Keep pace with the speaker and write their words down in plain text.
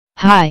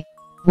Hi,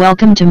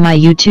 welcome to my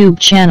YouTube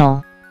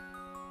channel.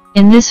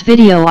 In this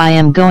video I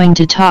am going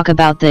to talk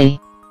about the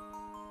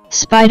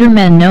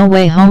Spider-Man No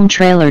Way Home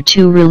Trailer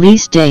 2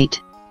 release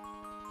date,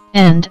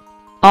 and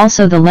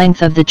also the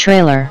length of the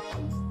trailer.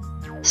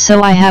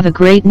 So I have a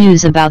great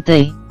news about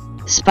the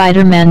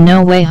Spider-Man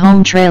No Way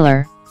Home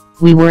trailer.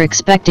 We were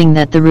expecting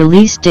that the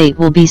release date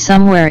will be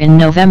somewhere in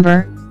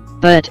November,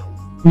 but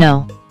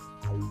no.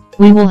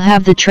 We will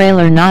have the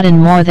trailer not in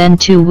more than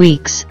 2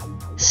 weeks,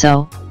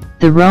 so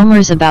the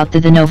rumors about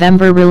the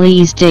November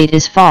release date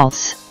is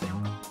false.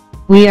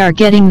 We are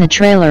getting the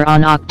trailer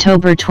on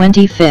October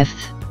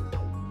 25th.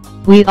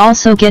 We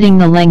also getting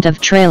the length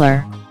of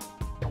trailer.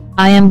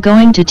 I am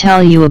going to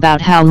tell you about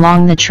how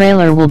long the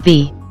trailer will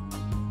be.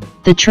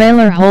 The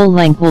trailer whole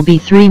length will be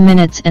 3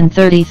 minutes and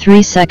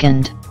 33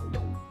 seconds.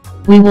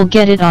 We will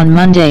get it on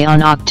Monday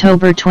on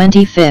October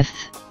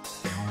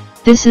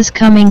 25th. This is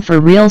coming for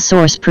real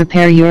source.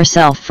 Prepare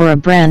yourself for a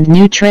brand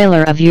new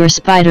trailer of your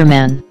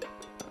Spider-Man.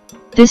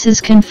 This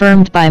is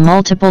confirmed by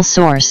multiple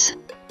source.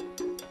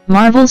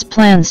 Marvel's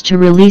plans to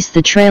release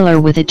the trailer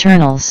with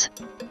Eternals.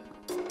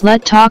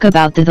 Let's talk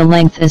about the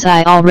length as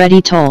I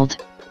already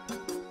told.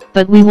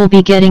 But we will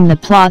be getting the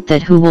plot,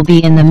 that who will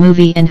be in the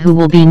movie and who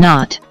will be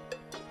not.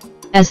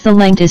 As the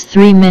length is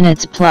 3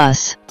 minutes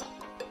plus.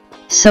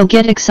 So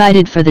get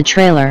excited for the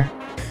trailer.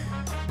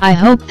 I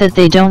hope that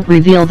they don't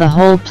reveal the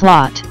whole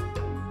plot.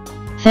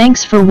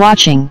 Thanks for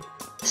watching.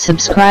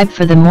 Subscribe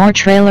for the more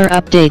trailer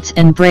updates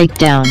and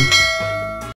breakdown.